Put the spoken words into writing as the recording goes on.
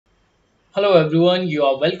Hello everyone, you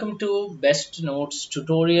are welcome to Best Notes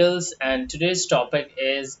Tutorials and today's topic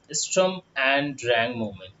is STURM and DRANG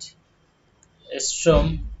movement.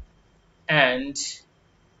 STURM and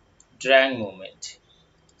DRANG movement.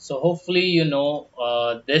 So hopefully you know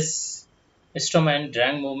this STURM and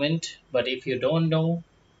DRANG movement, but if you don't know,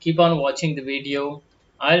 keep on watching the video.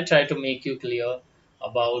 I'll try to make you clear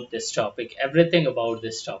about this topic, everything about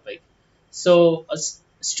this topic. So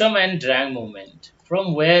STURM and DRANG movement,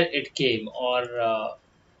 from where it came or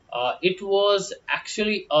it was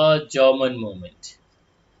actually a German movement.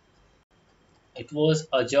 It was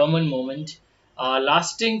a German movement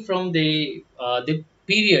lasting from the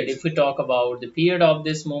period. If we talk about the period of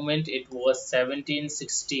this movement, it was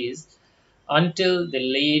 1760s until the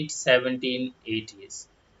late 1780s.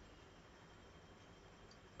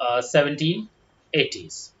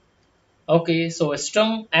 1780s. Okay, so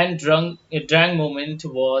Sturm and Drang movement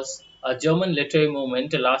was a German literary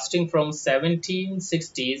movement lasting from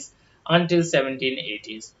 1760s until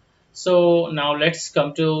 1780s. So now let's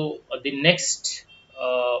come to the next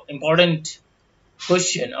important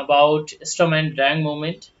question about Sturm and Drang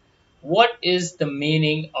movement. What is the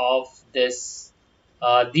meaning of these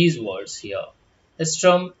words here?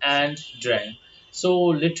 Sturm and Drang. So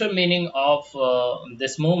literal meaning of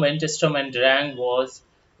this movement, Sturm and Drang, was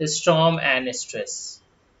storm and stress.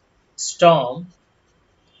 Storm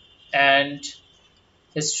and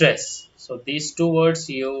stress. So these two words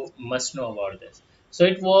you must know about this. So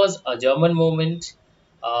it was a German movement,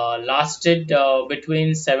 lasted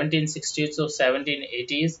between 1760s to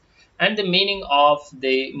 1780s, and the meaning of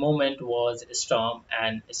the movement was storm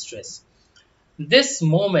and stress. This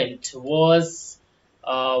moment was,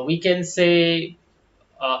 we can say,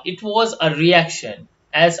 it was a reaction,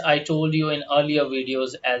 as I told you in earlier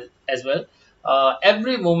videos as well.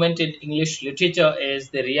 Every moment in English literature is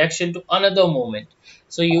the reaction to another moment.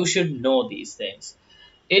 So you should know these things.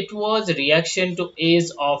 It was reaction to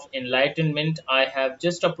Age of Enlightenment. I have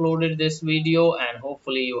just uploaded this video and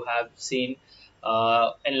hopefully you have seen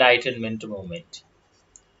Enlightenment moment.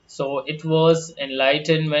 So it was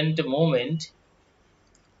Enlightenment moment,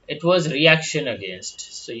 it was reaction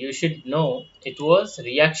against. So you should know it was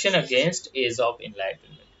reaction against Age of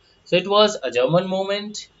Enlightenment. So it was a German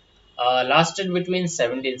movement, lasted between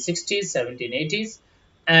 1760s, 1780s,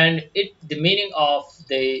 and the meaning of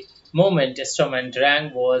the movement Sturm and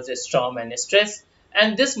Drang was storm and stress.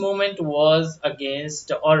 And this movement was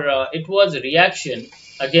against, or it was reaction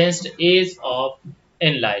against Age of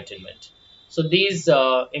Enlightenment. So these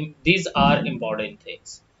are important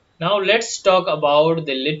things. Now let's talk about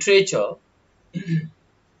the literature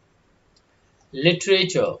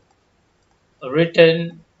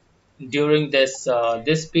written during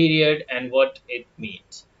this period and what it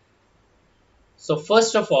means. So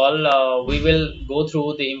first of all, we will go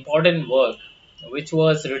through the important work which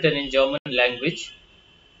was written in German language.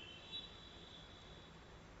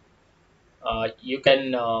 You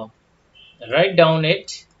can write down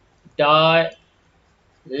it. Da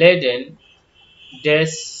Leden des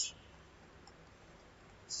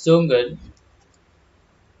Sungen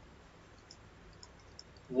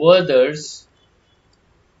Werthers,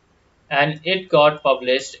 and it got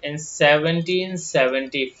published in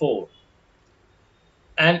 1774.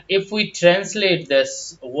 And if we translate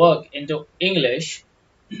this work into English,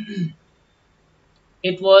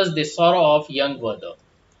 it was the sorrow of young Werther.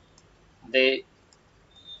 The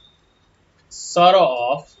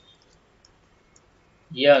sorrow of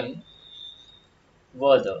young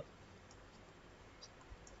Werther.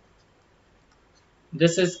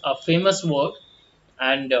 This is a famous work,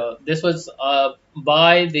 and this was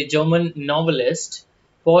by the German novelist,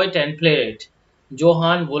 poet, and playwright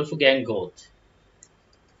Johann Wolfgang Goethe.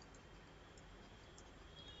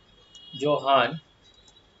 Johann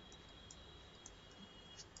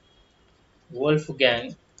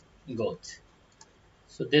Wolfgang Goethe.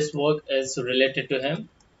 So this work is related to him,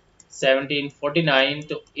 1749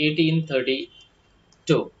 to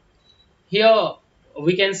 1832. Here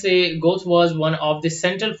we can say Goethe was one of the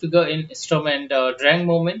central figure in Sturm and Drang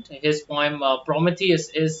movement. His poem Prometheus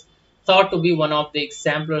is thought to be one of the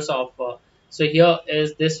exemplars of. So here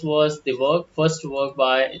is this was the first work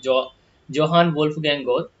by Johann Wolfgang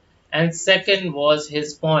Goethe, and second was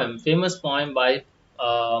his poem, famous poem by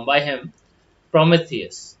him,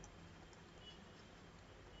 Prometheus.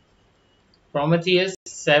 Prometheus,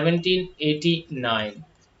 1789.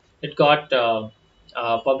 It got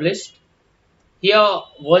published. Here,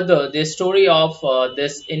 Werther, the story of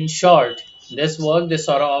this, in short, this work, the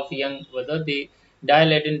sorrow of young Werther, the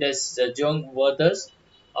dilated des young Werthers.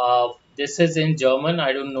 This is in German.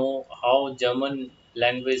 I don't know how German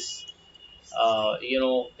language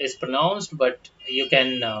is pronounced, but you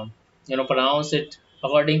can pronounce it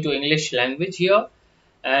according to English language here.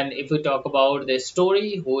 And if we talk about the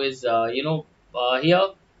story, who is here,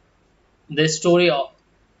 the story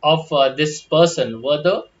of this person,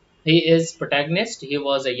 whether he is protagonist. He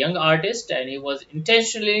was a young artist and he was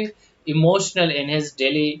intentionally emotional in his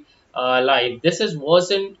daily life. This is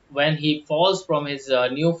worsened when he falls from his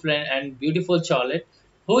new friend and beautiful Charlotte,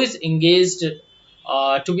 who is engaged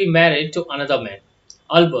to be married to another man.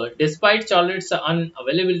 Albert, despite Charlotte's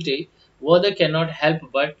unavailability, Werther cannot help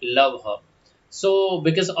but love her. So,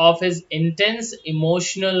 because of his intense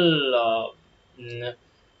emotional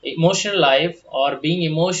life or being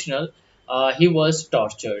emotional, he was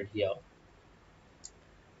tortured here.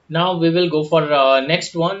 Now we will go for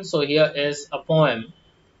next one. So here is a poem.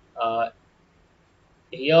 Uh,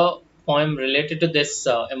 here poem related to this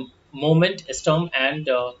moment, storm and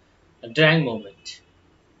drang moment.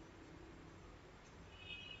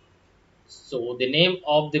 So the name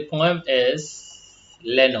of the poem is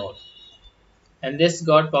Lenore, and this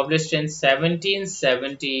got published in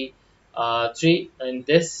 1773. And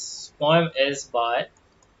this poem is by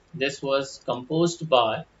this was composed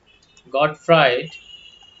by Gottfried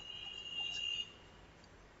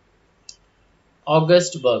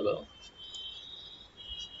August Berger.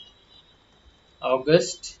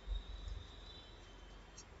 August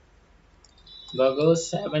Berger,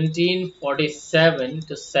 1747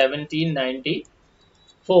 to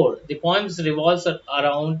 1794. The poems revolves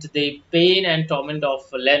around the pain and torment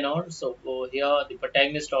of Lenore. So here the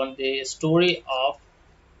protagonist on the story of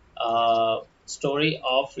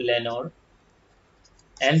Lenore,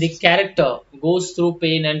 and the character goes through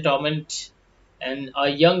pain and torment. And a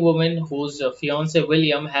young woman whose fiance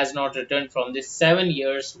William has not returned from the 7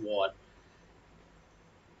 years war.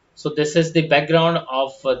 So this is the background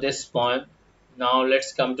of this poem. Now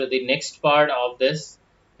let's come to the next part of this.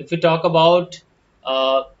 If we talk about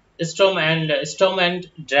uh, storm and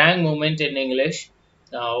drang movement in English,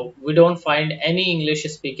 we don't find any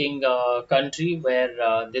English-speaking country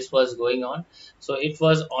where this was going on. So it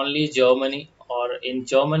was only Germany, or in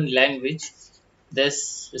German language.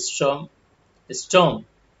 This storm.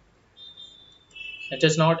 It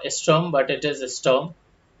is not storm, but it is a storm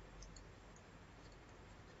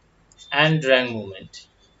and drang movement.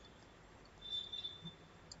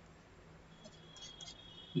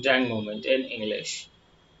 Drang movement in English.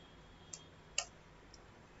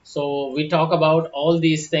 So we talk about all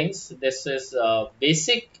these things. This is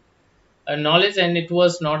basic knowledge, and it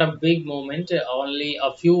was not a big movement. Only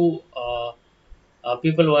a few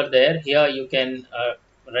people were there. Here you can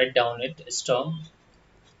write down it: storm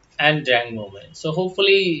and drang movement. So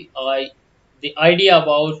hopefully, the idea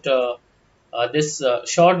about this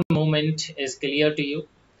short movement is clear to you,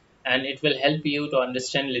 and it will help you to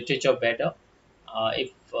understand literature better.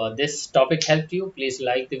 If this topic helped you, please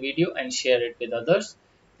like the video and share it with others.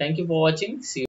 Thank you for watching. See you.